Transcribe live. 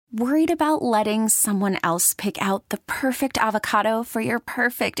Worried about letting someone else pick out the perfect avocado for your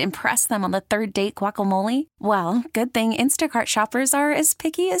perfect impress them on the third date guacamole? Well, good thing Instacart shoppers are as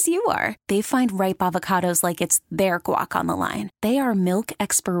picky as you are. They find ripe avocados like it's their guac on the line. They are milk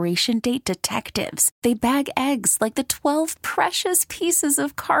expiration date detectives. They bag eggs like the 12 precious pieces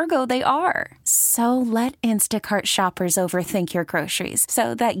of cargo they are. So let Instacart shoppers overthink your groceries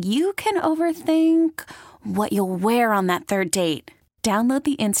so that you can overthink what you'll wear on that third date. Download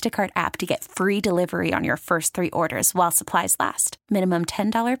the Instacart app to get free delivery on your first 3 orders while supplies last. Minimum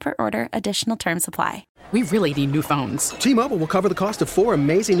 $10 per order. Additional terms apply. We really need new phones. T-Mobile will cover the cost of 4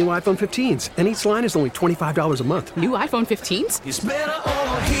 amazing new iPhone 15s, and each line is only $25 a month. New iPhone 15s? It's better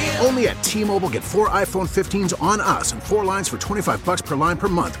over here. Only at T-Mobile, get 4 iPhone 15s on us and 4 lines for $25 per line per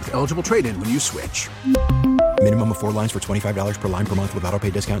month with eligible trade-in when you switch. Minimum of 4 lines for $25 per line per month with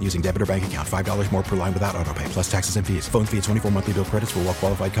autopay discount using debit or bank account. $5 more per line without autopay, plus taxes and fees. Phone fee at 24 monthly bill credits for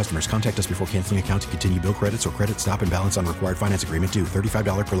well-qualified customers. Contact us before canceling account to continue bill credits or credit stop and balance on required finance agreement due.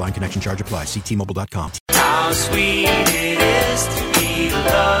 $35 per line connection charge applies. See T-Mobile.com. How sweet it is to be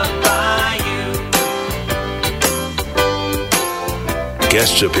loved by you.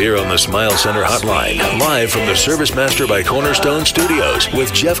 Guests appear on the Smile Center hotline, live from the Service Master by Cornerstone Studios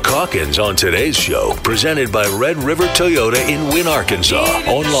with Geoff Calkins on today's show, presented by Red River Toyota in Wynn, Arkansas.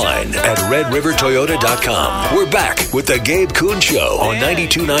 Online at redrivertoyota.com. We're back with the Gabe Kuhn Show on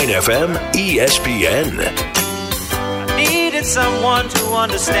 92.9 FM ESPN. I needed someone to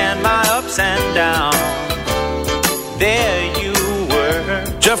understand my ups and downs. There you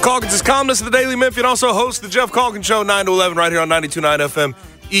were. Geoff Calkins is columnist of the Daily Memphian, also hosts the Geoff Calkins Show 9 to 11 right here on 92.9 FM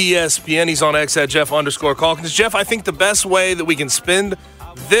ESPN. He's on X at Jeff_Calkins. Jeff, I think the best way that we can spend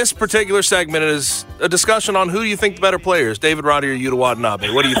this particular segment is a discussion on who you think the better player is, David Roddy or Yuta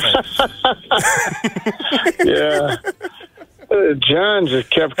Watanabe. What do you think? Yeah. John just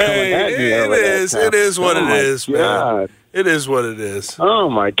kept coming at me. It is what it is, man. It is what it is. Oh,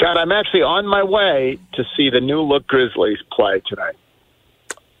 my God. I'm actually on my way to see the new look Grizzlies play tonight.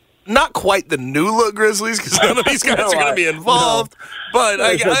 Not quite the new look Grizzlies, because none of these guys are going to be involved. No. But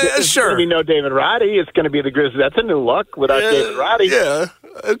it's sure. Going to be no David Roddy. It's going to be the Grizzlies. That's a new look without David Roddy. Yeah.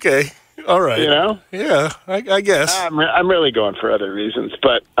 Okay. All right. You know? Yeah, I guess. I'm really going for other reasons,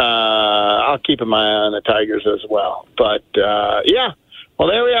 but I'll keep my eye on the Tigers as well. But, yeah. Well,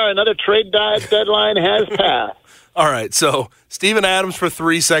 there we are. Another trade deadline has passed. All right, so Steven Adams for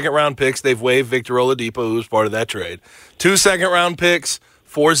 3 second-round picks. They've waived Victor Oladipo, who was part of that trade. 2 second-round picks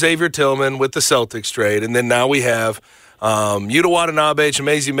for Xavier Tillman with the Celtics trade. And then now we have Yuta Watanabe,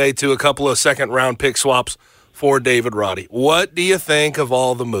 Chimezie Metu, a couple of second-round pick swaps for David Roddy. What do you think of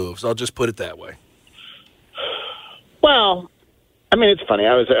all the moves? I'll just put it that way. Well, I mean, it's funny.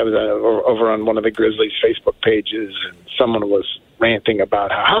 I was over on one of the Grizzlies Facebook pages, and someone was ranting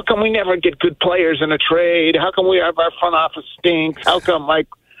about how come we never get good players in a trade? How come we have our front office stinks? How come like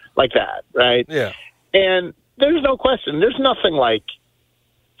that, right? Yeah. And there's no question. There's nothing like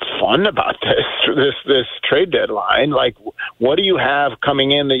fun about this trade deadline. Like, what do you have coming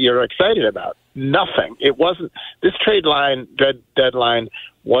in that you're excited about? Nothing. It wasn't. This trade deadline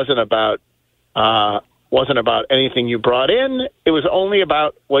wasn't about anything you brought in. It was only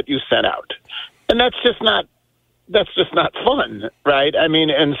about what you sent out, and that's just not fun, right? I mean,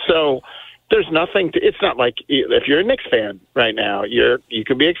 and so there's nothing it's not like if you're a Knicks fan right now, you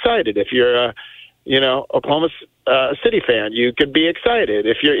could be excited. If you're a, Oklahoma City fan, you could be excited.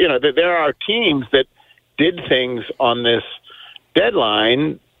 If you're, there are teams that did things on this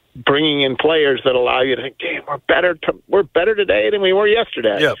deadline, bringing in players that allow you to think, damn, we're better today than we were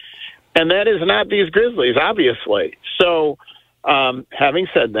yesterday. Yep. And that is not these Grizzlies, obviously. So, having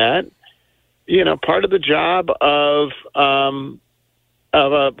said that, part of the job of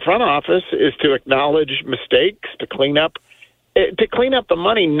a front office is to acknowledge mistakes, to clean up the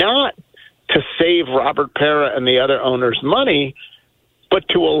money, not to save Robert Pera and the other owners money, but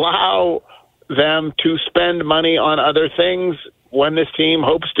to allow them to spend money on other things when this team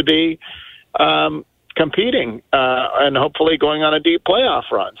hopes to be competing and hopefully going on a deep playoff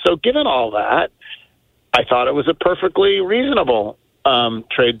run. So given all that, I thought it was a perfectly reasonable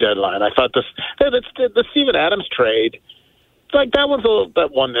trade deadline. I thought the Steven Adams trade, like that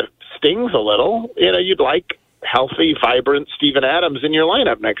one that stings a little. You'd like healthy, vibrant Steven Adams in your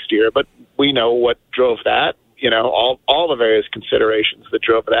lineup next year, but we know what drove that. All the various considerations that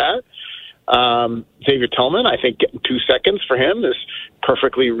drove that. Xavier Tillman, I think getting 2 seconds for him is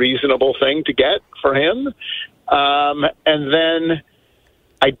perfectly reasonable thing to get for him. And then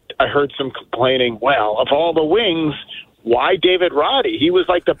I heard some complaining, well, of all the wings, why David Roddy? He was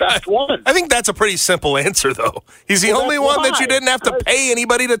like the best one. I think that's a pretty simple answer, though. He's the only one that you didn't have to pay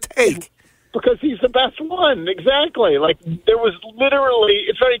anybody to take. Because he's the best one, exactly. Like, there was literally,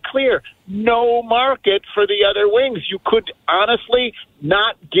 it's very clear, no market for the other wings. You could honestly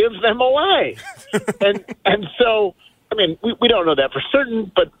not give them away. and so, I mean, we don't know that for certain,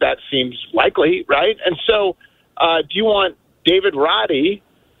 but that seems likely, right? And so, do you want David Roddy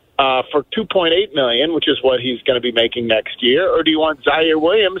for $2.8 million, which is what he's going to be making next year, or do you want Zaire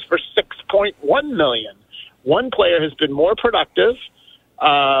Williams for $6.1 million? One player has been more productive,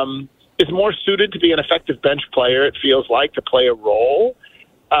 is more suited to be an effective bench player, it feels like, to play a role,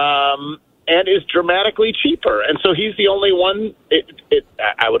 and is dramatically cheaper. And so he's the only one,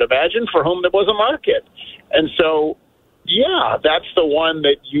 I would imagine, for whom there was a market. And so, yeah, that's the one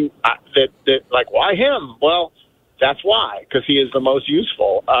that like, why him? Well, that's why, because he is the most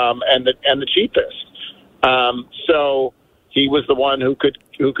useful and the cheapest. So he was the one who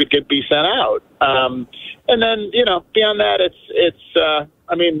could be sent out. And then, beyond that, it's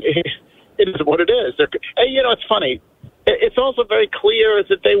I mean, it is what it is. It's funny. It's also very clear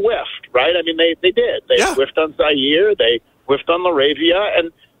that they whiffed, right? I mean, they did. They whiffed on Zaire. They whiffed on Laravia.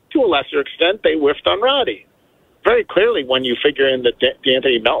 And to a lesser extent, they whiffed on Roddy. Very clearly, when you figure in that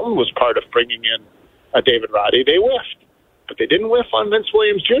D'Anthony Melton was part of bringing in David Roddy, they whiffed. But they didn't whiff on Vince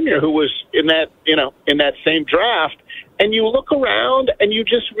Williams Jr., who was in that same draft. And you look around and you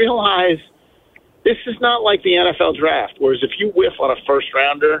just realize this is not like the NFL draft, whereas if you whiff on a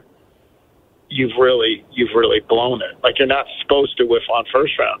first-rounder, you've really blown it. Like, you're not supposed to whiff on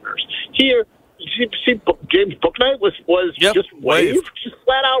first-rounders. Here, you see James Bouknight was just waived, just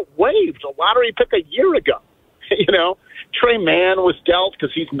flat-out waived, a lottery pick a year ago. Trey Mann was dealt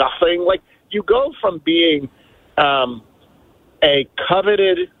because he's nothing. Like, you go from being a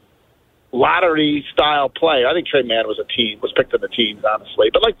coveted lottery-style player. I think Trey Mann was picked in the teens, honestly.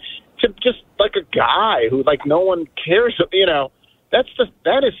 But, like, to just, like, a guy who, like, no one cares,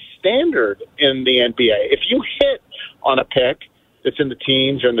 that is standard in the NBA. If you hit on a pick that's in the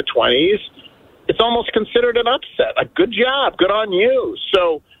teens or in the 20s, it's almost considered an upset. Like, good job, good on you.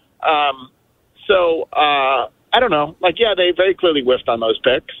 So I don't know. Like, yeah, they very clearly whiffed on those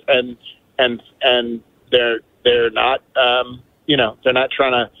picks, and they're not they're not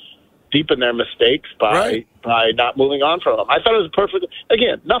trying to deepen their mistakes by not moving on from them. I thought it was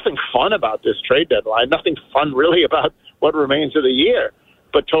again, nothing fun about this trade deadline, nothing fun really about what remains of the year,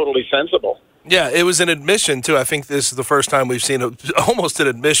 but totally sensible. Yeah, it was an admission, too. I think this is the first time we've seen almost an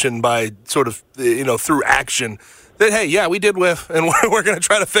admission by sort of, through action that, hey, yeah, we did whiff, and we're going to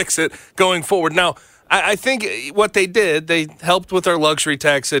try to fix it going forward. Now, I think what they did, they helped with their luxury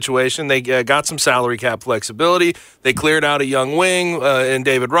tax situation. They got some salary cap flexibility. They cleared out a young wing in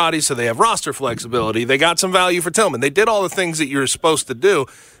David Roddy, so they have roster flexibility. They got some value for Tillman. They did all the things that you're supposed to do.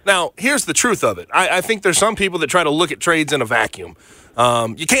 Now, here's the truth of it. I think there's some people that try to look at trades in a vacuum.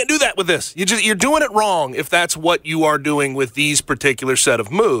 You can't do that with this. You're doing it wrong if that's what you are doing with these particular set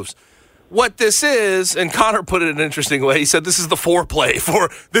of moves. What this is, and Connor put it in an interesting way, he said this is the foreplay for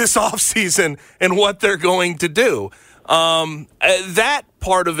this offseason and what they're going to do. That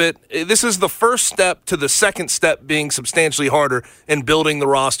part of it, this is the first step to the second step being substantially harder in building the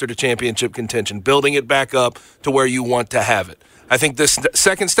roster to championship contention, building it back up to where you want to have it. I think this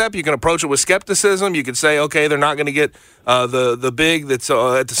second step, you can approach it with skepticism. You could say, okay, they're not going to get the big that's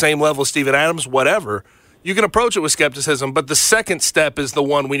at the same level as Steven Adams, whatever. You can approach it with skepticism, but the second step is the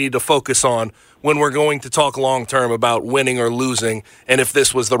one we need to focus on when we're going to talk long-term about winning or losing and if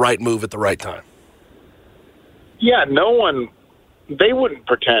this was the right move at the right time. Yeah, they wouldn't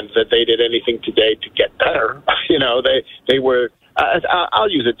pretend that they did anything today to get better. They were, I'll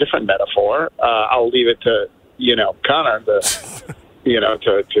use a different metaphor. I'll leave it to, Connor,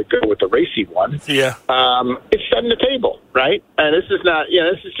 to go with the racy one. Yeah. It's setting the table, right? And this is not,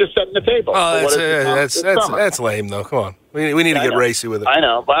 this is just setting the table. Oh, that's lame, though. Come on. We need to get racy with it. I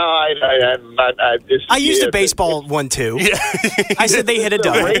know. Well, I used a baseball one, too. Yeah. I said they hit a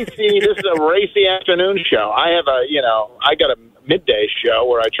double. This is a racy afternoon show. I have I got a midday show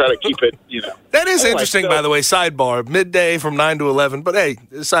where I try to keep it, That is interesting, by the way, sidebar. Midday from 9 to 11. But, hey,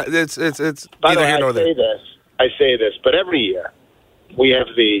 it's neither here nor there. I say this, but every year, we have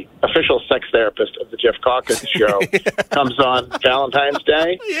the official sex therapist of the Geoff Calkins show comes on Valentine's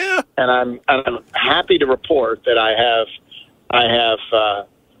Day, and I'm happy to report that I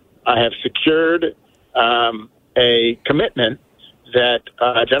have secured a commitment that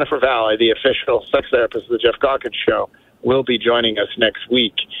Jennifer Valley, the official sex therapist of the Geoff Calkins show, will be joining us next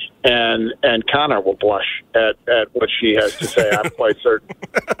week, and Connor will blush at what she has to say. I'm quite certain.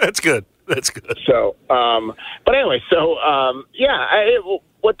 That's good. That's good. So, but anyway,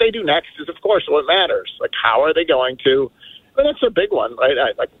 what they do next is, of course, what matters. Like, how are they going to? I mean, that's a big one,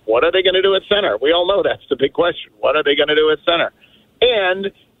 right? Like, what are they going to do at center? We all know that's the big question. What are they going to do at center?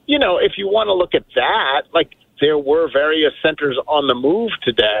 And, if you want to look at that, like, there were various centers on the move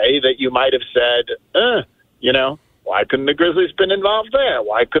today that you might have said, why couldn't the Grizzlies been involved there?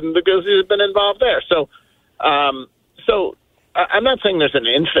 Why couldn't the Grizzlies have been involved there? So I'm not saying there's an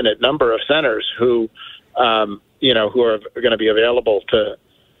infinite number of centers who are going to be available to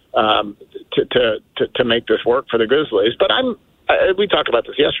make this work for the Grizzlies. But we talked about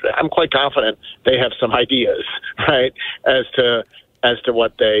this yesterday. I'm quite confident they have some ideas, right, as to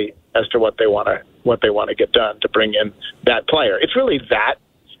what they want to get done to bring in that player. It's really that.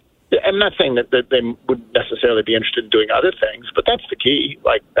 I'm not saying that they would necessarily be interested in doing other things, but that's the key.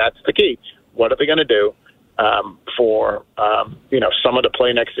 Like, that's the key. What are they going to do for someone to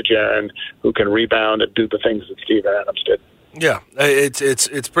play next to Jaren who can rebound and do the things that Steven Adams did? Yeah,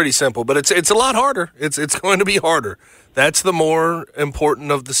 it's pretty simple, but it's a lot harder. It's going to be harder. That's the more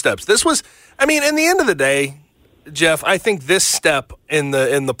important of the steps. This was, in the end of the day, Geoff, I think this step in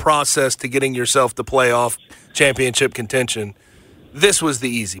the process to getting yourself to playoff championship contention, this was the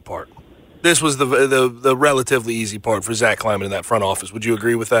easy part. This was the relatively easy part for Zach Kleiman in that front office. Would you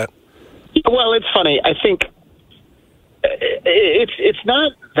agree with that? Well, it's funny. I think it's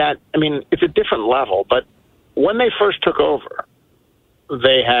not that. It's a different level. But when they first took over,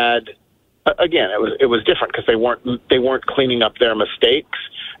 they had again. It was different because they weren't cleaning up their mistakes.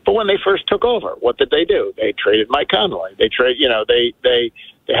 But when they first took over, what did they do? They traded Mike Conley. They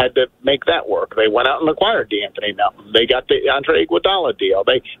had to make that work. They went out and acquired DeAnthony Melton. They got the Andre Iguodala deal.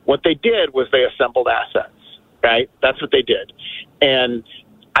 What they did was they assembled assets, right? That's what they did. And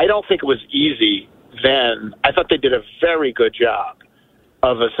I don't think it was easy then. I thought they did a very good job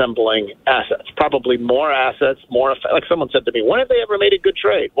of assembling assets. Probably more assets, like someone said to me, when have they ever made a good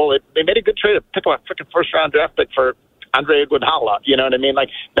trade? Well, they made a good trade to pick up a freaking first-round draft pick for Andre Iguodala. You know what I mean? Like,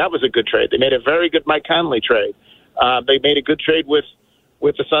 that was a good trade. They made a very good Mike Conley trade. They made a good trade with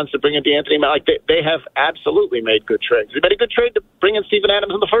the Suns to bring in DeAnthony. Like, they have absolutely made good trades. They made a good trade to bring in Steven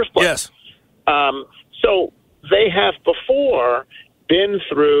Adams in the first place. Yes. So they have before been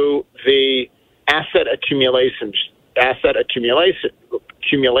through the asset accumulation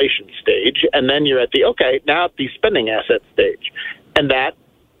stage, and then you're at now at the spending asset stage. And that,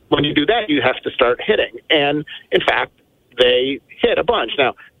 when you do that, you have to start hitting. And, in fact, they hit a bunch.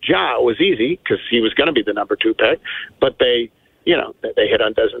 Now, Ja was easy because he was going to be the number 2 pick, but they hit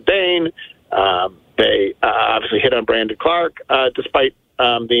on Desmond Bane. They obviously hit on Brandon Clark despite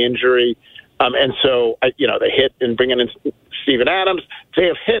the injury. And so, they hit in bringing in Steven Adams. They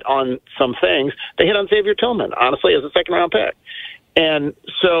have hit on some things. They hit on Xavier Tillman, honestly, as a second-round pick. And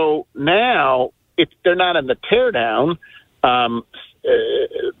so now they're not in the teardown part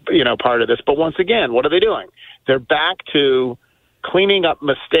of this. But once again, what are they doing? They're back to cleaning up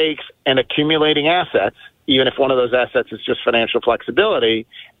mistakes and accumulating assets, even if one of those assets is just financial flexibility.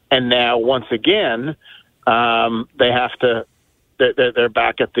 And now, once again, they have to. They're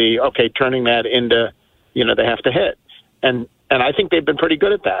back at turning that into, they have to hit, and I think they've been pretty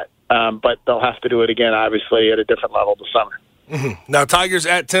good at that. But they'll have to do it again, obviously, at a different level this summer. Mm-hmm. Now, Tigers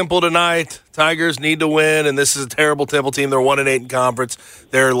at Temple tonight. Tigers need to win, and this is a terrible Temple team. They're 1-8 in conference.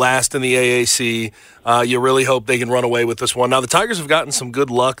 They're last in the AAC. You really hope they can run away with this one. Now, the Tigers have gotten some good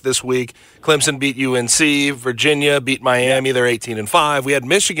luck this week. Clemson beat UNC. Virginia beat Miami. They're 18-5. We had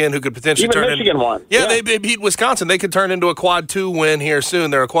Michigan, who could potentially turn into Michigan won. Yeah, they beat Wisconsin. They could turn into a quad 2 win here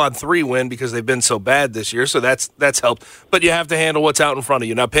soon. They're a quad 3 win because they've been so bad this year. So that's helped. But you have to handle what's out in front of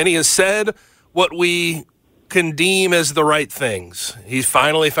you. Now, Penny has said what we can deem as the right things. He's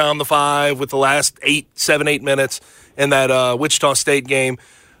finally found the 5 with the last 7-8 minutes in that Wichita State game.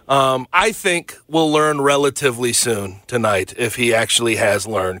 I think we'll learn relatively soon tonight if he actually has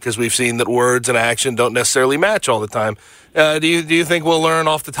learned, because we've seen that words and action don't necessarily match all the time. Do you think we'll learn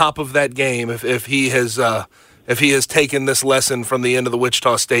off the top of that game if he has taken this lesson from the end of the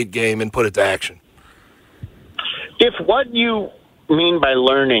Wichita State game and put it to action? If what you mean by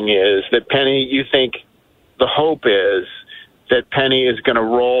learning is that Penny, you think the hope is that Penny is going to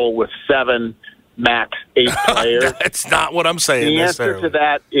roll with 7, max 8 players. That's not what I'm saying. The answer to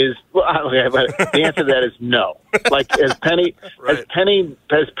that is the answer to that is no. Like, has Penny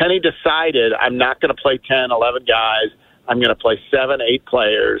decided, I'm not going to play 10, 11 guys. I'm going to play 7, 8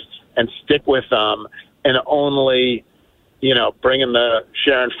 players and stick with them, and only bring in the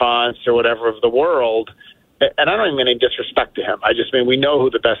Sharon Fonts or whatever of the world. And I don't even mean any disrespect to him. I just mean we know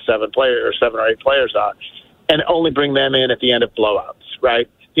who the best 7 or 8 players are, and only bring them in at the end of blowouts, right?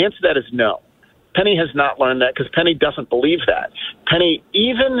 The answer to that is no. Penny has not learned that because Penny doesn't believe that. Penny,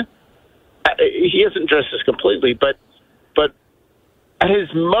 even he hasn't addressed this completely, but at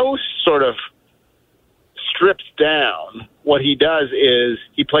his most sort of stripped down, what he does is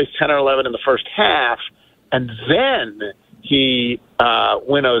he plays 10 or 11 in the first half, and then he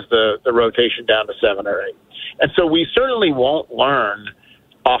winnows the rotation down to 7 or 8. And so we certainly won't learn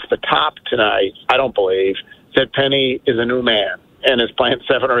off the top tonight, I don't believe, that Penny is a new man and is playing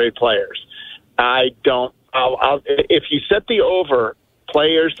 7 or 8 players. If you set the over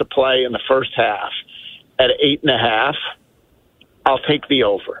players to play in the first half at 8.5, I'll take the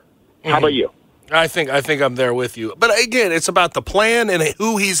over. How about you? I think I'm there with you. But again, it's about the plan and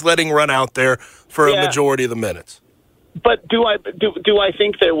who he's letting run out there for a majority of the minutes. But do I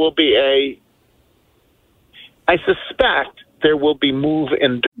think there will be I suspect there will be move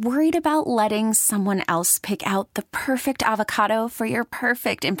in. Worried about letting someone else pick out the perfect avocado for your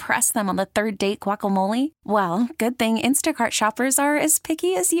perfect impress them on the third date guacamole? Well, good thing Instacart shoppers are as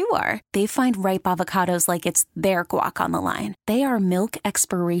picky as you are. They find ripe avocados like it's their guac on the line. They are milk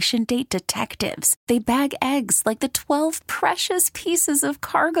expiration date detectives. They bag eggs like the 12 precious pieces of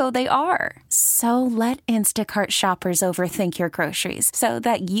cargo they are. So let Instacart shoppers overthink your groceries so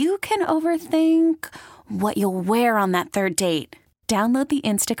that you can overthink what you'll wear on that third date. Download the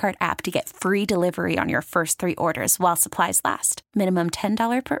Instacart app to get free delivery on your first 3 orders while supplies last. Minimum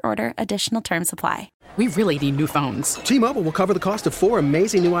 $10 per order. Additional terms apply. We really need new phones. T-Mobile will cover the cost of 4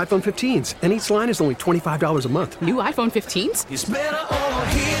 amazing new iPhone 15s, and each line is only $25 a month. New iPhone 15s? It's better over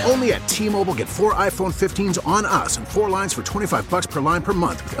here. Only at T-Mobile, get 4 iPhone 15s on us and 4 lines for $25 per line per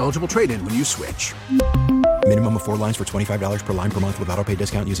month with eligible trade-in when you switch. Minimum of 4 lines for $25 per line per month with autopay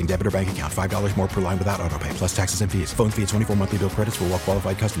discount using debit or bank account. $5 more per line without autopay, plus taxes and fees. Phone fee at 24 monthly bill credits for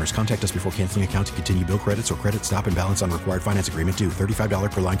well-qualified customers. Contact us before canceling account to continue bill credits or credit stop and balance on required finance agreement due.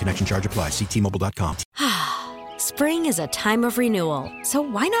 $35 per line connection charge applies. See T-Mobile.com. Spring is a time of renewal, so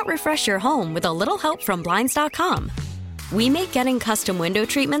why not refresh your home with a little help from Blinds.com? We make getting custom window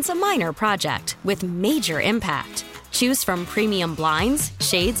treatments a minor project with major impact. Choose from premium blinds,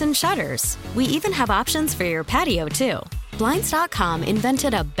 shades, and shutters. We even have options for your patio, too. Blinds.com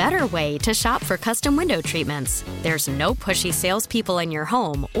invented a better way to shop for custom window treatments. There's no pushy salespeople in your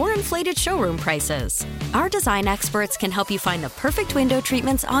home or inflated showroom prices. Our design experts can help you find the perfect window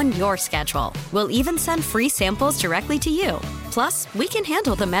treatments on your schedule. We'll even send free samples directly to you. Plus, we can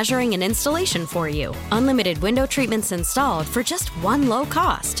handle the measuring and installation for you. Unlimited window treatments installed for just one low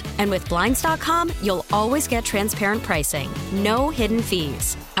cost. And with Blinds.com, you'll always get transparent pricing. No hidden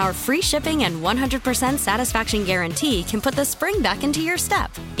fees. Our free shipping and 100% satisfaction guarantee can put the spring back into your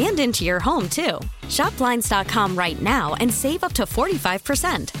step and into your home, too. Shop Blinds.com right now and save up to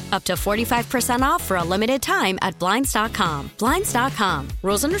 45%. Up to 45% off for a limited time at Blinds.com. Blinds.com.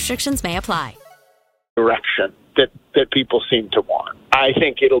 Rules and restrictions may apply. Direction that people seem to want. I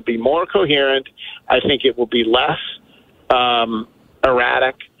think it'll be more coherent. I think it will be less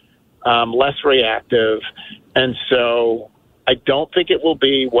erratic, less reactive. And so I don't think it will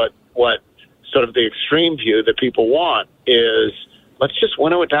be what sort of the extreme view that people want is let's just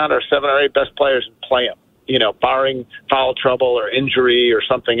winnow it down to our 7 or 8 best players and play them, barring foul trouble or injury or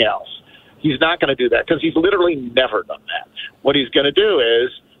something else. He's not going to do that because he's literally never done that. What he's going to do is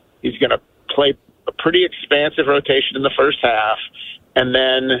he's going to play a pretty expansive rotation in the first half, and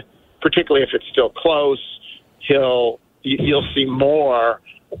then, particularly if it's still close, you'll see more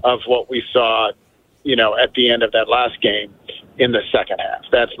of what we saw, at the end of that last game in the second half.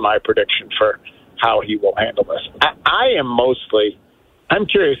 That's my prediction for how he will handle this. I'm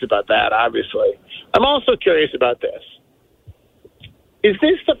curious about that, obviously. I'm also curious about this. Is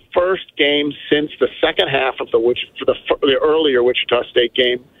this the first game since the second half of the earlier Wichita State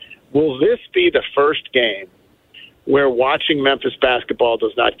game? Will this be the first game where watching Memphis basketball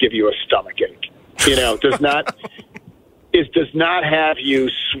does not give you a stomachache? Does not have you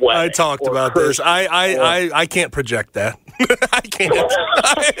sweat. I talked about this. I can't project that. I can't.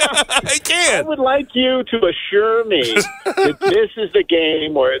 I can't. I would like you to assure me that this is the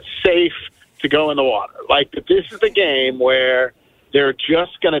game where it's safe to go in the water. Like that this is the game where they're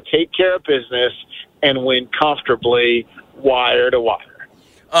just going to take care of business and win comfortably wire to wire.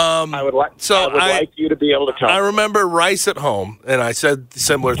 I would like you to be able to tell me. I remember Rice at home, and I said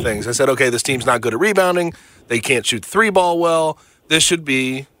similar things. I said, okay, this team's not good at rebounding. They can't shoot 3-ball well. This should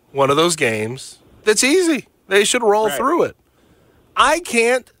be one of those games that's easy. They should roll through it. I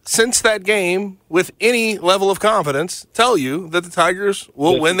can't, since that game, with any level of confidence, tell you that the Tigers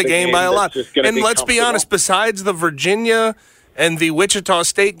will win the game by a lot. And let's be honest, besides the Virginia and the Wichita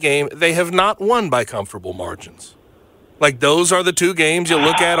State game, they have not won by comfortable margins. Like, those are the two games you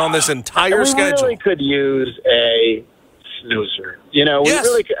look at on this entire schedule. We really could use a snoozer. Yes. We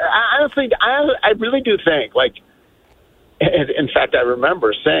really could. I really do think, like, in fact, I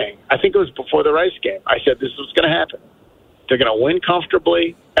remember saying, I think it was before the Rice game, I said this was going to happen. They're going to win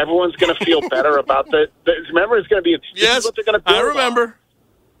comfortably. Everyone's going to feel better about remember, it's going to be this is what they're going to build I remember.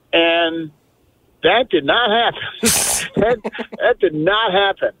 On. And that did not happen. that did not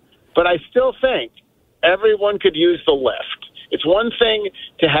happen. But I still think everyone could use the lift. It's one thing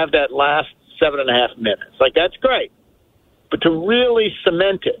to have that last 7.5 minutes. Like, that's great. But to really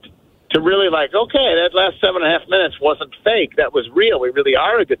cement it, to really okay, that last 7.5 minutes wasn't fake. That was real. We really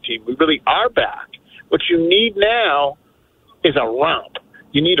are a good team. We really are back. What you need now is a romp.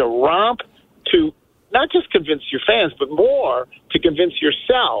 You need a romp to not just convince your fans, but more to convince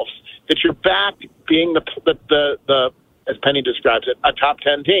yourselves that you're back being the as Penny describes it, a top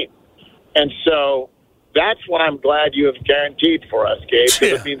 10 team. And so that's what I'm glad you have guaranteed for us, Gabe,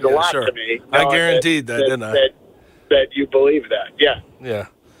 because it means a lot to me. I guaranteed that, didn't I? That you believe that. Yeah. Yeah.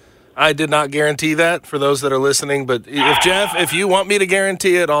 I did not guarantee that for those that are listening, but if you want me to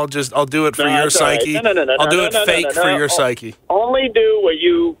guarantee it, I'll do it for your psyche. Right. No, I'll do it fake for your psyche. Only do what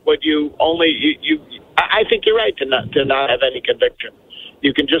you I think you're right to not have any conviction.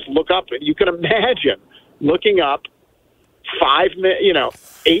 You can just look up and you can imagine looking up 5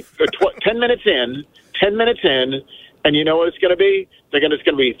 minutes, 8 or 10 minutes in, and you know what it's going to be? It's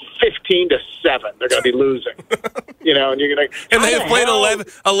going to be 15-7. They're going to be losing. And you're going to. And they have played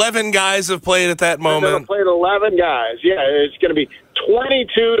 11 guys have played at that moment. They've played 11 guys. Yeah, it's going to be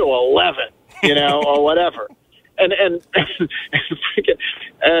 22-11. Or whatever. And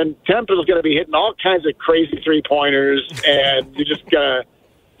Temple's going to be hitting all kinds of crazy 3-pointers, and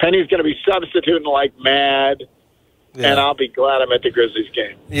Penny's going to be substituting like mad. Yeah. And I'll be glad I'm at the Grizzlies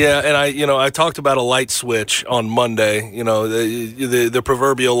game. Yeah, and I talked about a light switch on Monday. The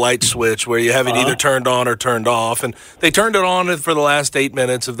proverbial light switch where you have it either turned on or turned off, and they turned it on for the last 8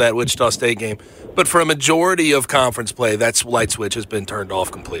 minutes of that Wichita State game. But for a majority of conference play, that light switch has been turned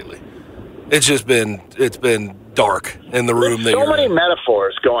off completely. It's been dark in the room. There's so many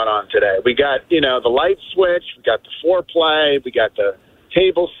metaphors going on today. We got the light switch, we got the foreplay, we got the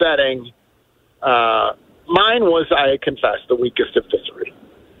table setting. Mine was, I confess, the weakest of the three.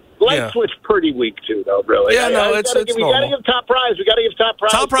 Light switch pretty weak too, though. Really. Yeah, no, it's normal. We got to give top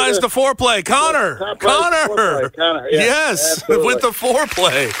prize. Top prize to foreplay, Connor. Connor. Yes, with the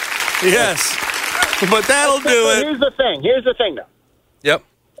foreplay. Yes, but that'll do it. Here's the thing, though. Yep.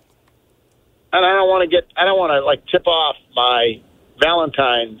 And I don't want to tip off my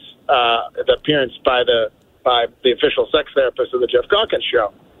Valentine's the appearance by the official sex therapist of the Geoff Calkins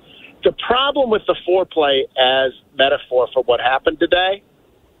show. The problem with the foreplay as metaphor for what happened today,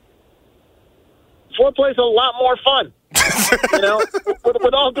 foreplay is a lot more fun.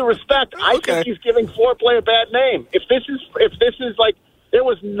 With all due respect, I think he's giving foreplay a bad name. If this is like, there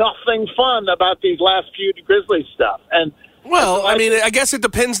was nothing fun about these last few Grizzlies stuff. And well, I guess it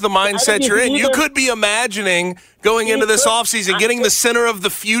depends the mindset you're in. You could be imagining going into this offseason, getting the center of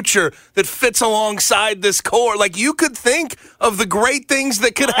the future that fits alongside this core. Like, you could think of the great things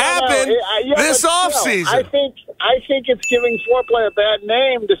that could happen this offseason. I think it's giving foreplay a bad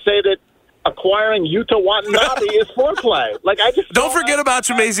name to say that acquiring Yuta Watanabe is foreplay. Don't forget about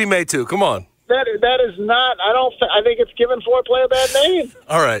Chimezie Metu. Come on. That is not. I think it's giving foreplay a bad name.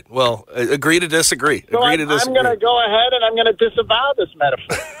 All right. Well, agree to disagree. So I'm going to go ahead and I'm going to disavow this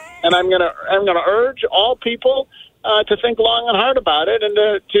metaphor, and I'm going to urge all people to think long and hard about it, and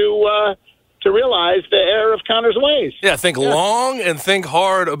to realize the error of Connor's ways. Yeah, think long and think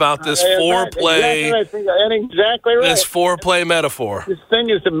hard about this foreplay. Exactly right. This foreplay metaphor. This thing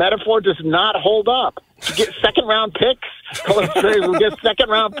is the metaphor does not hold up. To get second-round picks, we get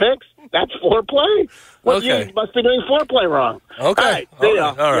second-round picks. That's foreplay? You must be doing foreplay wrong. Okay.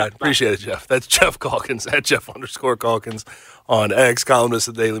 All right. Appreciate it, Jeff. That's Geoff Calkins, at Jeff_Calkins on X, columnist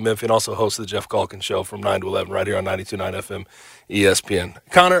of the Daily Memphian, also host of the Geoff Calkins Show from 9 to 11 right here on 92.9 FM ESPN.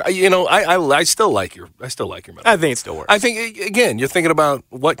 Connor, I still like your metaphor. I think it still works. I think, again, you're thinking about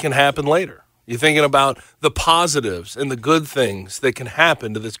what can happen later. You're thinking about the positives and the good things that can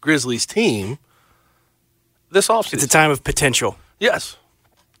happen to this Grizzlies team this offseason. It's a time of potential. Yes.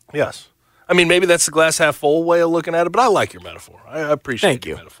 I mean, maybe that's the glass half full way of looking at it, but I like your metaphor. I appreciate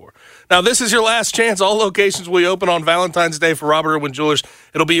your metaphor. Now, this is your last chance. All locations will be open on Valentine's Day for Robert Irwin Jewelers.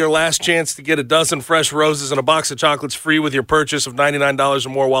 It'll be your last chance to get a dozen fresh roses and a box of chocolates free with your purchase of $99 or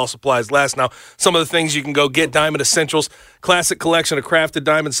more while supplies last. Now, some of the things you can go get: diamond essentials, classic collection of crafted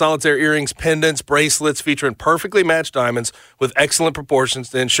diamond solitaire earrings, pendants, bracelets featuring perfectly matched diamonds with excellent proportions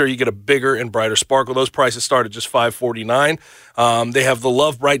to ensure you get a bigger and brighter sparkle. Those prices start at just $549. They have the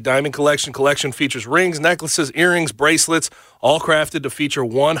Love Bright Diamond Collection. Collection features rings, necklaces, earrings, bracelets, all crafted to feature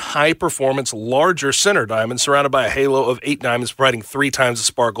one high-performance, larger center diamond surrounded by a halo of 8 diamonds, providing 3 times the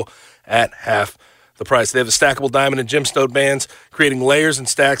sparkle at half the price. They have the stackable diamond and gemstone bands. Creating layers and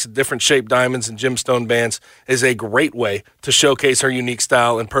stacks of different shaped diamonds and gemstone bands is a great way to showcase her unique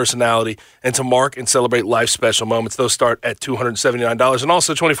style and personality and to mark and celebrate life's special moments. Those start at $279. And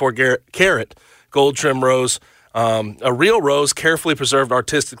also 24-karat gold trim rose. A real rose, carefully preserved,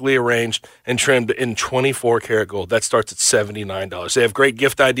 artistically arranged, and trimmed in 24-karat gold. That starts at $79. They have great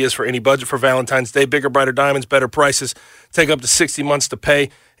gift ideas for any budget for Valentine's Day. Bigger, brighter diamonds, better prices. Take up to 60 months to pay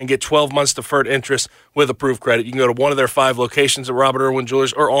and get 12 months deferred interest with approved credit. You can go to one of their 5 locations at Robert Irwin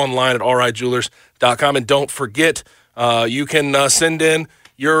Jewelers or online at rijewelers.com. And don't forget, you can send in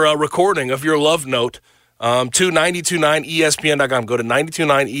your recording of your love note to 929ESPN.com. Go to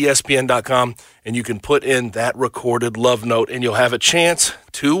 929ESPN.com, and you can put in that recorded love note, and you'll have a chance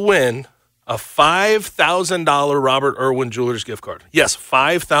to win a $5,000 Robert Irwin Jewelers gift card. Yes,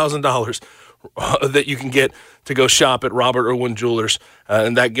 $5,000 that you can get to go shop at Robert Irwin Jewelers,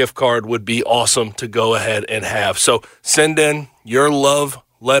 and that gift card would be awesome to go ahead and have. So send in your love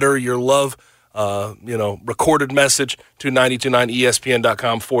letter, your love recorded message to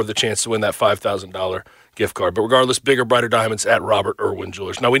 929ESPN.com for the chance to win that $5,000 gift card. But regardless, bigger, brighter diamonds at Robert Irwin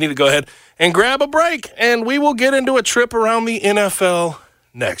Jewelers. Now we need to go ahead and grab a break, and we will get into a trip around the NFL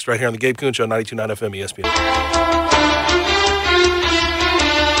next, right here on the Gabe Kuhn Show, 92.9 FM ESPN.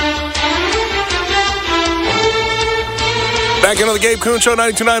 Back into the Gabe Kuhn Show,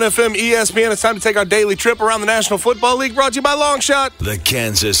 92.9 FM ESPN. It's time to take our daily trip around the National Football League, brought to you by Longshot, the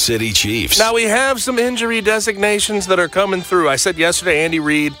Kansas City Chiefs. Now we have some injury designations that are coming through. I said yesterday, Andy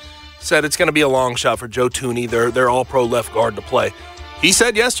Reid said it's going to be a long shot for Joe Thuney, their all-pro left guard, to play. He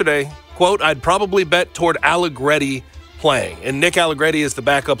said yesterday, quote, "I'd probably bet toward Allegretti playing." And Nick Allegretti is the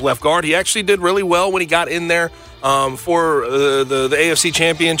backup left guard. He actually did really well when he got in there for the AFC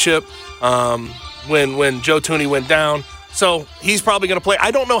Championship when Joe Thuney went down. So he's probably going to play. I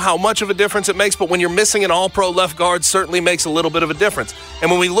don't know how much of a difference it makes, but when you're missing an all-pro left guard, certainly makes a little bit of a difference.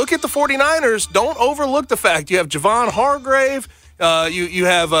 And when we look at the 49ers, don't overlook the fact you have Javon Hargrave, you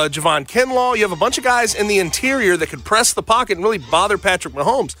have Javon Kinlaw, you have a bunch of guys in the interior that could press the pocket and really bother Patrick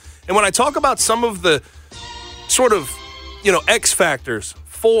Mahomes. And when I talk about some of the sort of, X factors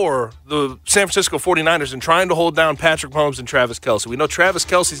for the San Francisco 49ers and trying to hold down Patrick Mahomes and Travis Kelce. We know Travis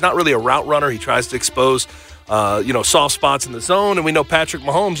Kelce's not really a route runner. He tries to expose soft spots in the zone, and we know Patrick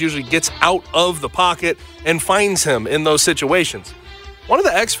Mahomes usually gets out of the pocket and finds him in those situations. One of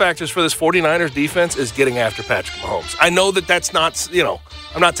the X factors for this 49ers defense is getting after Patrick Mahomes. I know that that's not,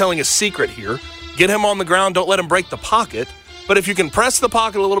 I'm not telling a secret here. Get him on the ground. Don't let him break the pocket. But if you can press the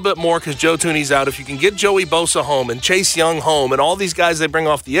pocket a little bit more because Joe Thuney's out, if you can get Joey Bosa home and Chase Young home and all these guys they bring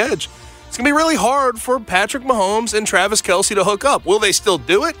off the edge, it's going to be really hard for Patrick Mahomes and Travis Kelce to hook up. Will they still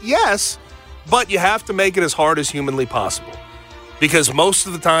do it? Yes. But you have to make it as hard as humanly possible because most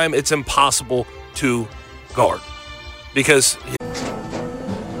of the time it's impossible to guard. Because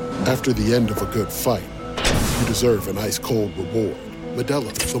after the end of a good fight, you deserve an ice-cold reward.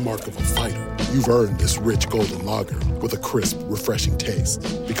 Modelo is the mark of a fighter. You've earned this rich golden lager with a crisp, refreshing taste.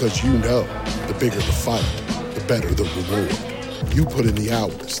 Because you know, the bigger the fight, the better the reward. You put in the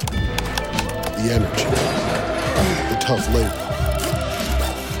hours, the energy, the tough labor.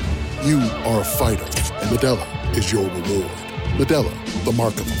 You are a fighter, and Modelo is your reward. Modelo, the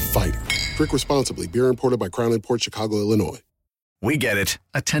mark of a fighter. Drink responsibly. Beer imported by Crown Imports, Chicago, Illinois. We get it.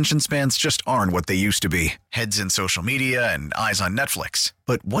 Attention spans just aren't what they used to be. Heads in social media and eyes on Netflix.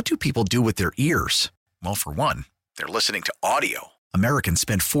 But what do people do with their ears? Well, for one, they're listening to audio. Americans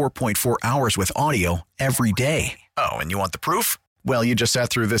spend 4.4 hours with audio every day. Oh, and you want the proof? Well, you just sat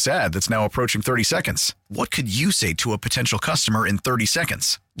through this ad that's now approaching 30 seconds. What could you say to a potential customer in 30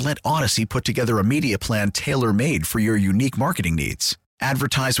 seconds? Let Odyssey put together a media plan tailor-made for your unique marketing needs.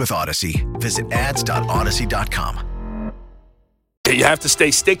 Advertise with Odyssey. Visit ads.odyssey.com. You have to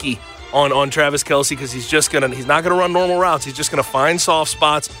stay sticky on Travis Kelce because he's not going to run normal routes. He's just going to find soft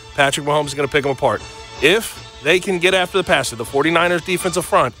spots. Patrick Mahomes is going to pick them apart. If they can get after the passer, the 49ers defensive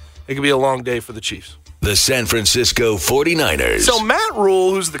front, it could be a long day for the Chiefs. The San Francisco 49ers. So Matt Rule,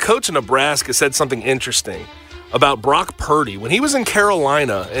 who's the coach of Nebraska, said something interesting about Brock Purdy. When he was in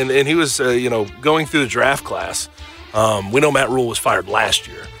Carolina and he was going through the draft class, we know Matt Rule was fired last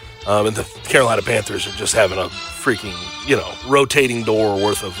year. And the Carolina Panthers are just having a freaking, rotating door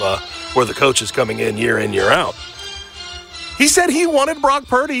worth of where the coaches coming in, year out. He said he wanted Brock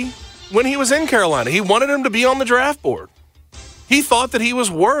Purdy when he was in Carolina. He wanted him to be on the draft board. He thought that he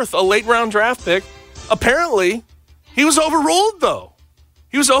was worth a late-round draft pick. Apparently, he was overruled, though.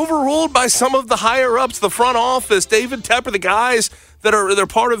 He was overruled by some of the higher-ups, the front office, David Tepper, the guys they're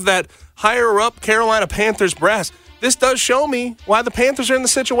part of that higher-up Carolina Panthers brass. This does show me why the Panthers are in the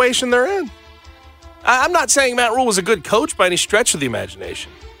situation they're in. I'm not saying Matt Rule was a good coach by any stretch of the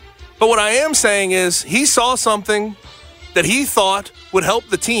imagination. But what I am saying is he saw something that he thought would help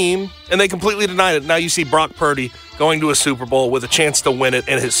the team, and they completely denied it. Now you see Brock Purdy going to a Super Bowl with a chance to win it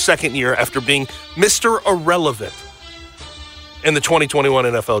in his second year after being Mr. Irrelevant in the 2021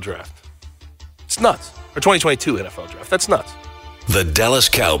 NFL Draft. It's nuts. Or 2022 NFL Draft. That's nuts. The Dallas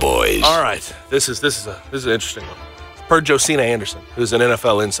Cowboys. All right. This is an interesting one. Per Josina Anderson, who's an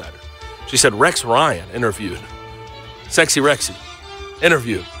NFL insider. She said Rex Ryan interviewed. Sexy Rexy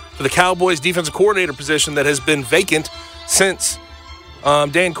interviewed for the Cowboys defensive coordinator position that has been vacant since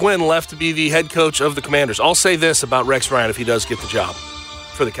Dan Quinn left to be the head coach of the Commanders. I'll say this about Rex Ryan if he does get the job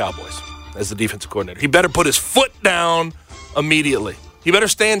for the Cowboys as the defensive coordinator. He better put his foot down immediately. He better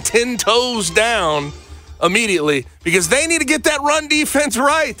stand 10 toes down immediately because they need to get that run defense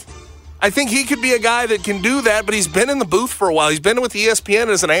right. I think he could be a guy that can do that, but he's been in the booth for a while. He's been with ESPN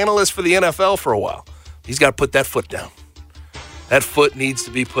as an analyst for the NFL for a while. He's got to put that foot down. That foot needs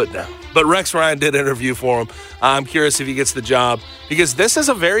to be put down. But Rex Ryan did interview for him. I'm curious if he gets the job because this is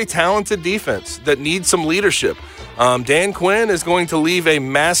a very talented defense that needs some leadership. Dan Quinn is going to leave a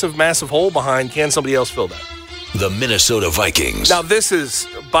massive, massive hole behind. Can somebody else fill that? The Minnesota Vikings. Now, this is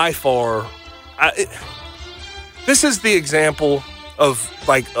by far, this is the example of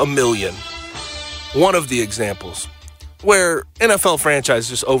like a million. One of the examples where NFL franchises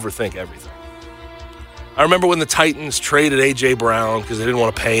just overthink everything. I remember when the Titans traded A.J. Brown because they didn't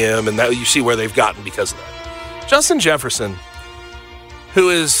want to pay him, and that you see where they've gotten because of that. Justin Jefferson, who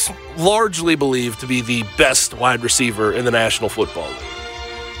is largely believed to be the best wide receiver in the National Football League,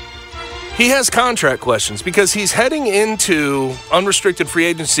 he has contract questions because he's heading into unrestricted free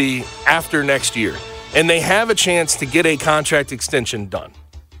agency after next year, and they have a chance to get a contract extension done.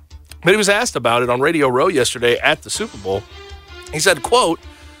 But he was asked about it on Radio Row yesterday at the Super Bowl. He said, quote,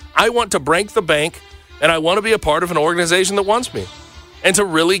 "I want to break the bank, and I want to be a part of an organization that wants me and to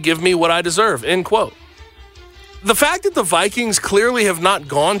really give me what I deserve," end quote. The fact that the Vikings clearly have not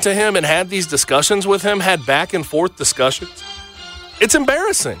gone to him and had these discussions with him, had back and forth discussions, it's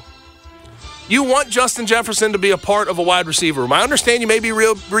embarrassing. You want Justin Jefferson to be a part of a wide receiver room. I understand you may be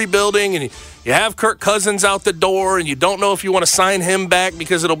rebuilding and you have Kirk Cousins out the door and you don't know if you want to sign him back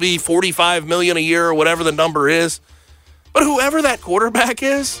because it'll be $45 million a year or whatever the number is. But whoever that quarterback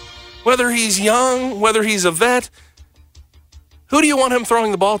is, whether he's young, whether he's a vet, who do you want him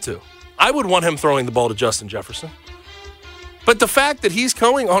throwing the ball to? I would want him throwing the ball to Justin Jefferson. But the fact that he's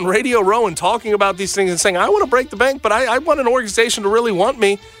going on Radio Row and talking about these things and saying, I want to break the bank, but I want an organization to really want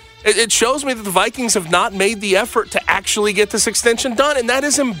me, it shows me that the Vikings have not made the effort to actually get this extension done, and that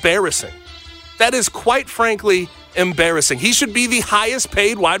is embarrassing. That is quite frankly embarrassing. He should be the highest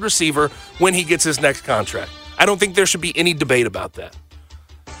paid wide receiver when he gets his next contract. I don't think there should be any debate about that.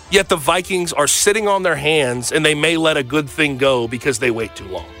 Yet the Vikings are sitting on their hands, and they may let a good thing go because they wait too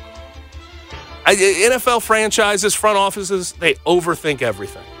long. NFL franchises, front offices, they overthink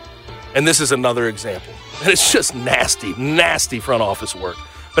everything. And this is another example. And it's just nasty, nasty front office work.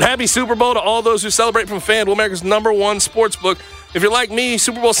 But happy Super Bowl to all those who celebrate from FanDuel, America's #1 sportsbook. If you're like me,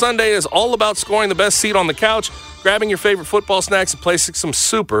 Super Bowl Sunday is all about scoring the best seat on the couch, grabbing your favorite football snacks, and placing some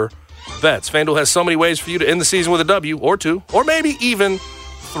super bets. FanDuel has so many ways for you to end the season with a W, or two, or maybe even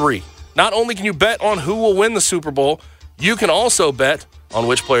three. Not only can you bet on who will win the Super Bowl, you can also bet on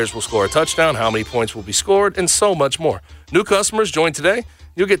which players will score a touchdown, how many points will be scored, and so much more. New customers join today.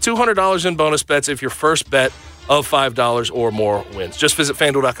 You'll get $200 in bonus bets if your first bet of $5 or more wins. Just visit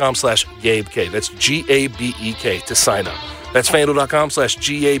FanDuel.com/GabeK. That's G-A-B-E-K to sign up. That's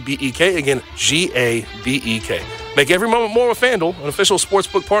FanDuel.com/GABEK. Again, G-A-B-E-K. Make every moment more with FanDuel, an official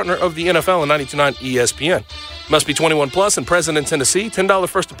sportsbook partner of the NFL and 92.9 ESPN. Must be 21 plus and present in Tennessee. $10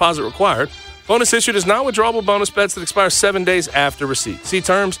 first deposit required. Bonus issued is not withdrawable bonus bets that expire 7 days after receipt. See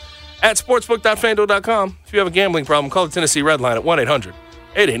terms at sportsbook.fanduel.com. If you have a gambling problem, call the Tennessee Red Line at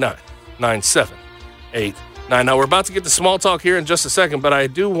 1-800-889-9789. Now, we're about to get to small talk here in just a second, but I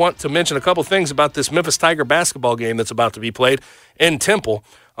do want to mention a couple things about this Memphis Tiger basketball game that's about to be played in Temple.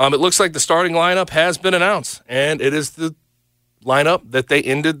 It looks like the starting lineup has been announced, and it is the lineup that they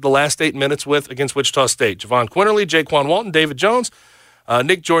ended the last 8 minutes with against Wichita State. Javon Quinterly, Jaquan Walton, David Jones,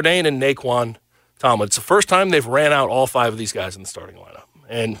 Nick Jourdain, and Naquan Tomlin. It's the first time they've ran out all 5 of these guys in the starting lineup.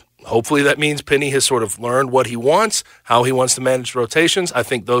 And hopefully that means Penny has sort of learned what he wants, how he wants to manage rotations. I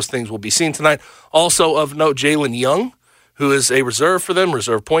think those things will be seen tonight. Also of note, Jalen Young, who is a reserve for them,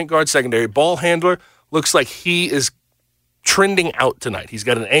 reserve point guard, secondary ball handler. Looks like he is trending out tonight. He's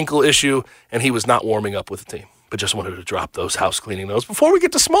got an ankle issue, and he was not warming up with the team. But just wanted to drop those house cleaning notes before we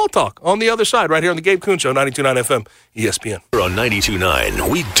get to small talk on the other side, right here on the Gabe Kuhn Show, 92.9 FM, ESPN. On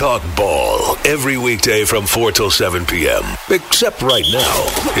 92.9, we talk ball every weekday from 4 till 7 p.m. Except right now,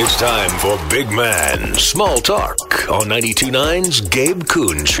 it's time for Big Man Small Talk on 92.9's Gabe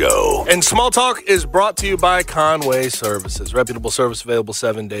Kuhn Show. And Small Talk is brought to you by Conway Services, reputable service available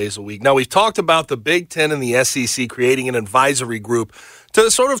 7 days a week. Now, we've talked about the Big Ten and the SEC creating an advisory group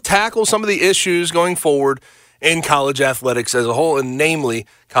to sort of tackle some of the issues going forward in college athletics as a whole, and namely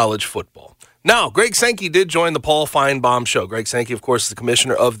college football. Now, Greg Sankey did join the Paul Feinbaum show. Greg Sankey, of course, is the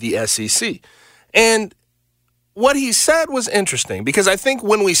commissioner of the SEC. And what he said was interesting because I think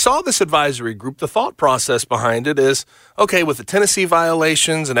when we saw this advisory group, the thought process behind it is, okay, with the Tennessee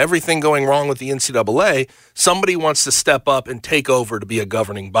violations and everything going wrong with the NCAA, somebody wants to step up and take over to be a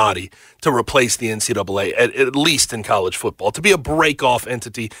governing body to replace the NCAA, at least in college football, to be a break-off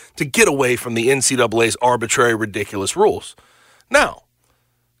entity to get away from the NCAA's arbitrary, ridiculous rules. Now,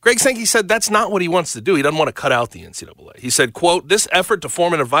 Greg Sankey said that's not what he wants to do. He doesn't want to cut out the NCAA. He said, quote, "This effort to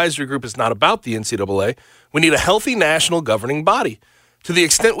form an advisory group is not about the NCAA. We need a healthy national governing body. To the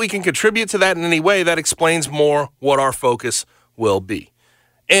extent we can contribute to that in any way, that explains more what our focus will be."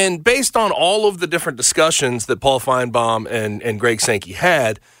 And based on all of the different discussions that Paul Feinbaum and Greg Sankey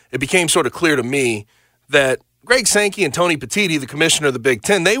had, it became sort of clear to me that Greg Sankey and Tony Petitti, the commissioner of the Big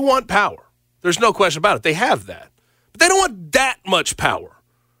Ten, they want power. There's no question about it. They have that. But they don't want that much power.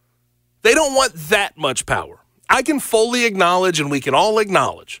 They don't want that much power. I can fully acknowledge, and we can all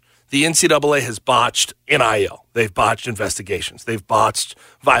acknowledge, the NCAA has botched NIL. They've botched investigations. They've botched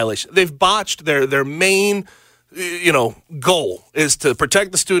violations. They've botched their main, goal is to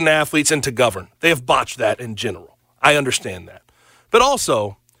protect the student athletes and to govern. They have botched that in general. I understand that. But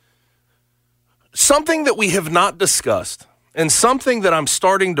also, something that we have not discussed and something that I'm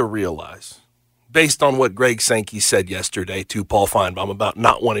starting to realize based on what Greg Sankey said yesterday to Paul Feinbaum about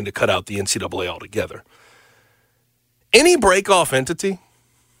not wanting to cut out the NCAA altogether. Any break-off entity,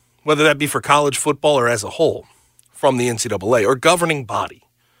 whether that be for college football or as a whole, from the NCAA or governing body,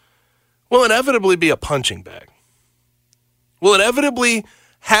 will inevitably be a punching bag. Will inevitably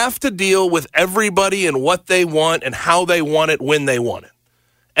have to deal with everybody and what they want and how they want it when they want it.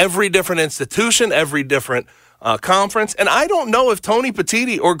 Every different institution, every different conference. And I don't know if Tony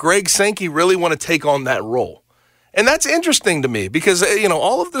Petitti or Greg Sankey really want to take on that role. And that's interesting to me because,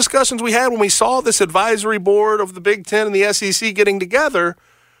 all of the discussions we had when we saw this advisory board of the Big Ten and the SEC getting together,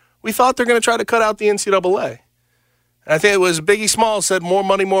 we thought they're going to try to cut out the NCAA. And I think it was Biggie Smalls said, more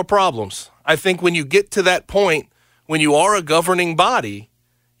money, more problems. I think when you get to that point, when you are a governing body,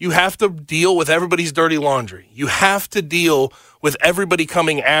 you have to deal with everybody's dirty laundry. You have to deal with everybody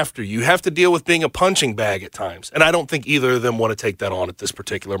coming after you. You have to deal with being a punching bag at times. And I don't think either of them want to take that on at this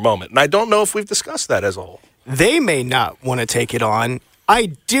particular moment. And I don't know if we've discussed that as a whole. They may not want to take it on.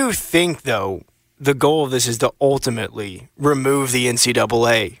 I do think, though, the goal of this is to ultimately remove the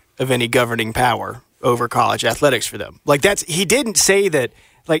NCAA of any governing power over college athletics for them. He didn't say that,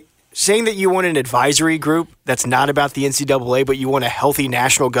 saying that you want an advisory group that's not about the NCAA, but you want a healthy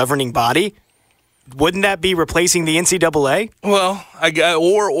national governing body, wouldn't that be replacing the NCAA? Well,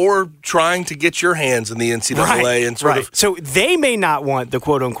 or trying to get your hands in the NCAA and sort of. So they may not want the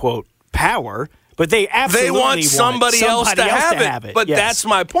quote unquote power, but they absolutely want somebody else to have it. But yes. That's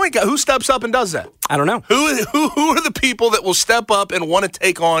my point. Who steps up and does that? I don't know. Who are the people that will step up and want to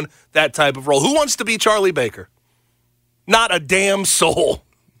take on that type of role? Who wants to be Charlie Baker? Not a damn soul.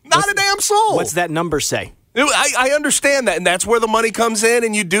 Not a damn soul. What's that number say? I understand that, and that's where the money comes in,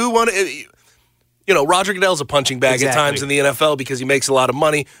 and you do want to. Roger Goodell's a punching bag at times in the NFL because he makes a lot of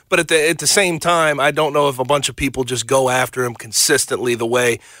money, but at the same time, I don't know if a bunch of people just go after him consistently the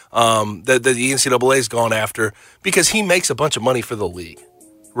way that the NCAA's gone after, because he makes a bunch of money for the league,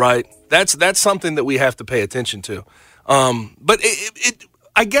 right? That's something that we have to pay attention to. But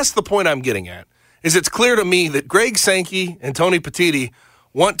I guess the point I'm getting at is it's clear to me that Greg Sankey and Tony Petitti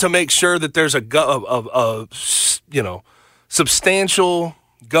want to make sure that there's a substantial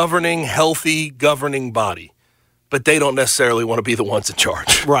governing, healthy governing body but they don't necessarily want to be the ones in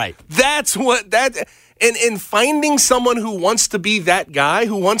charge. Right. That's what that. And finding someone who wants to be that guy,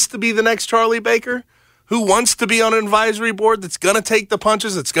 who wants to be the next Charlie Baker, who wants to be on an advisory board that's going to take the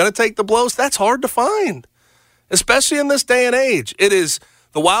punches, that's going to take the blows, that's hard to find, especially in this day and age. It is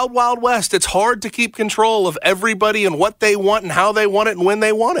the wild, wild west. It's hard to keep control of everybody and what they want and how they want it and when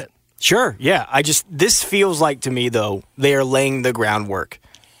they want it. Sure, yeah. This feels like to me, though, they are laying the groundwork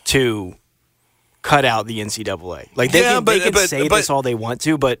to cut out the NCAA. Like they can say this all they want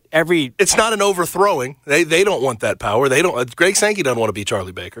to, but it's not an overthrowing. They don't want that power. They don't. Greg Sankey doesn't want to be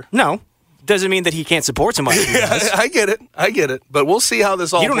Charlie Baker. No. Doesn't mean that he can't support somebody. Yeah, I get it. But we'll see how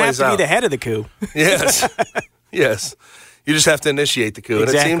this all plays out. You don't have to be the head of the coup. Yes. Yes. You just have to initiate the coup.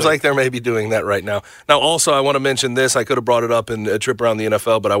 Exactly. And it seems like they're maybe doing that right now. Now, also, I want to mention this. I could have brought it up in a trip around the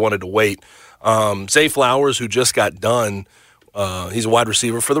NFL, but I wanted to wait. Zay Flowers, who just got done, he's a wide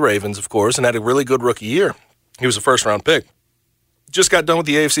receiver for the Ravens, of course, and had a really good rookie year. He was a first-round pick. Just got done with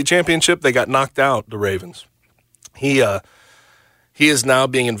the AFC Championship. They got knocked out, the Ravens. He is now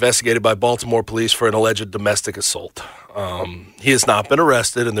being investigated by Baltimore police for an alleged domestic assault. He has not been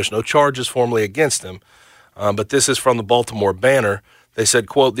arrested, and there's no charges formally against him. But this is from the Baltimore Banner. They said,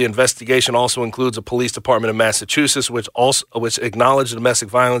 quote, the investigation also includes a police department in Massachusetts, which acknowledged a domestic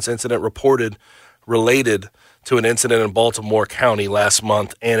violence incident related to an incident in Baltimore County last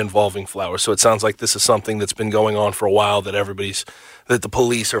month and involving Flowers. So it sounds like this is something that's been going on for a while that the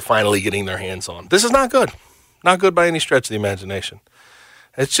police are finally getting their hands on. This is not good. Not good by any stretch of the imagination.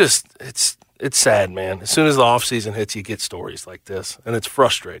 It's just, it's sad, man. As soon as the offseason hits, you get stories like this, and it's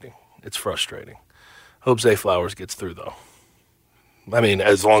frustrating. It's frustrating. Hope Zay Flowers gets through, though. I mean,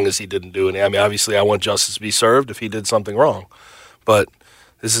 as long as he didn't do any. I mean, obviously, I want justice to be served if he did something wrong. But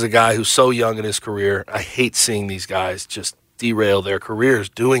this is a guy who's so young in his career. I hate seeing these guys just derail their careers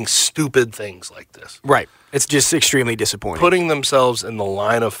doing stupid things like this. Right. It's just extremely disappointing. Putting themselves in the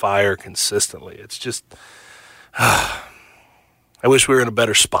line of fire consistently. It's just, I wish we were in a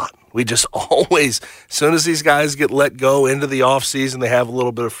better spot. We just always, as soon as these guys get let go into the offseason, they have a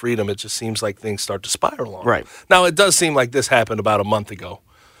little bit of freedom. It just seems like things start to spiral on. Right. Now, it does seem like this happened about a month ago.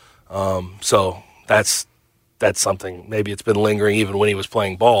 So that's something. Maybe it's been lingering even when he was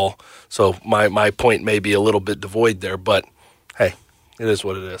playing ball. So my point may be a little bit devoid there, but hey, it is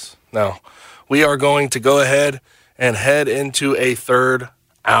what it is. Now, we are going to go ahead and head into a third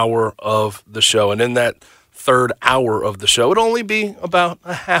hour of the show. And in that third hour of the show, it'll only be about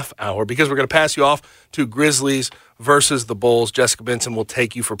a half hour because we're going to pass you off to Grizzlies versus the Bulls. Jessica Benson will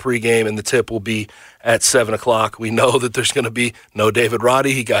take you for pregame, and the tip will be at 7 o'clock. We know that there's going to be no David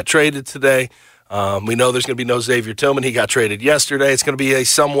Roddy. He got traded today. We know there's going to be no Xavier Tillman. He got traded yesterday. It's going to be a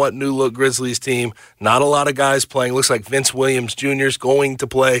somewhat new-look Grizzlies team. Not a lot of guys playing. Looks like Vince Williams Jr. is going to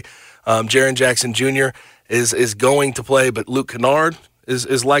play. Jaren Jackson Jr. is going to play, but Luke Kennard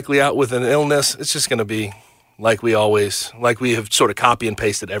is likely out with an illness. It's just going to be like we have sort of copy and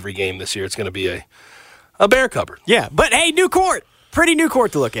pasted every game this year. It's going to be a bear cupboard. Yeah, but hey, new court. Pretty new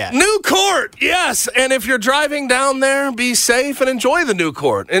court to look at. New court, yes. And if you're driving down there, be safe and enjoy the new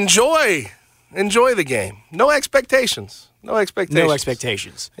court. Enjoy the game. No expectations.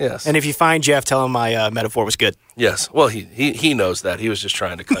 Yes. And if you find Jeff, tell him my metaphor was good. Yes. Well, he knows that. He was just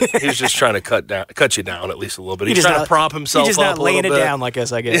trying to cut you down at least a little bit. He's trying to prop himself up. He's just not laying it down like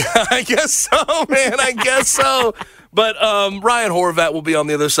us, I guess. Yeah, I guess so, man. I guess so. But Ryan Horvat will be on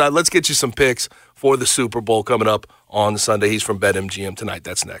the other side. Let's get you some picks for the Super Bowl coming up on Sunday. He's from BetMGM tonight.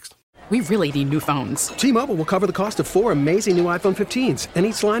 That's next. We really need new phones. T-Mobile will cover the cost of 4 amazing new iPhone 15s, and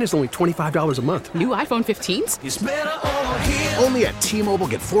each line is only $25 a month. New iPhone 15s? It's better over here. Only at T-Mobile,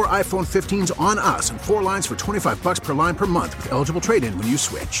 get 4 iPhone 15s on us and 4 lines for $25 per line per month with eligible trade-in when you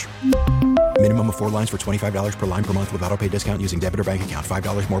switch. Minimum of 4 lines for $25 per line per month with autopay discount using debit or bank account.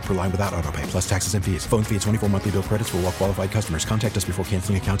 $5 more per line without autopay, plus taxes and fees. Phone fee at 24 monthly bill credits for well-qualified customers. Contact us before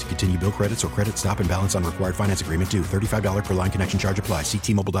canceling account to continue bill credits or credit stop and balance on required finance agreement due. $35 per line connection charge applies. See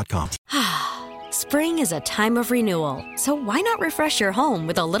T-Mobile.com. Spring is a time of renewal, so why not refresh your home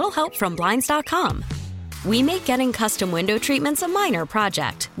with a little help from Blinds.com? We make getting custom window treatments a minor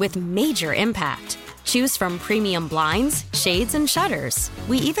project with major impact. Choose from premium blinds, shades, and shutters.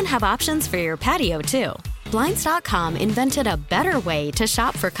 We even have options for your patio, too. Blinds.com invented a better way to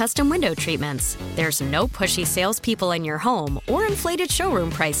shop for custom window treatments. There's no pushy salespeople in your home or inflated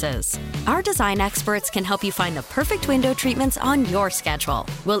showroom prices. Our design experts can help you find the perfect window treatments on your schedule.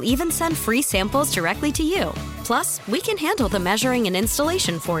 We'll even send free samples directly to you. Plus, we can handle the measuring and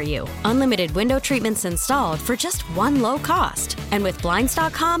installation for you. Unlimited window treatments installed for just one low cost. And with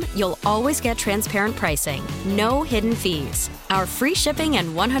Blinds.com, you'll always get transparent pricing. No hidden fees. Our free shipping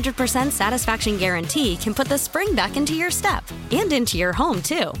and 100% satisfaction guarantee can put the spring back into your step and into your home,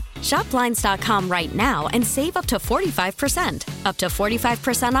 too. Shop Blinds.com right now and save up to 45%. Up to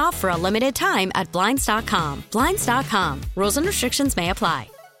 45% off for a limited time at Blinds.com. Blinds.com. Rules and restrictions may apply.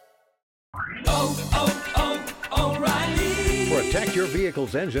 O'Reilly. Protect your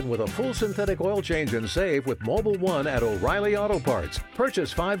vehicle's engine with a full synthetic oil change and save with Mobile One at O'Reilly Auto Parts.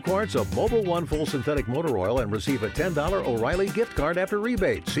 Purchase 5 quarts of Mobile One full synthetic motor oil and receive a $10 O'Reilly gift card after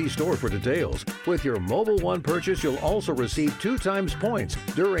rebate. See store for details. With your Mobile One purchase, you'll also receive 2 times points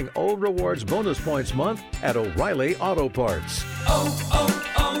during O Rewards Bonus Points Month at O'Reilly Auto Parts.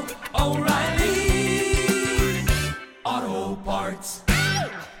 O'Reilly.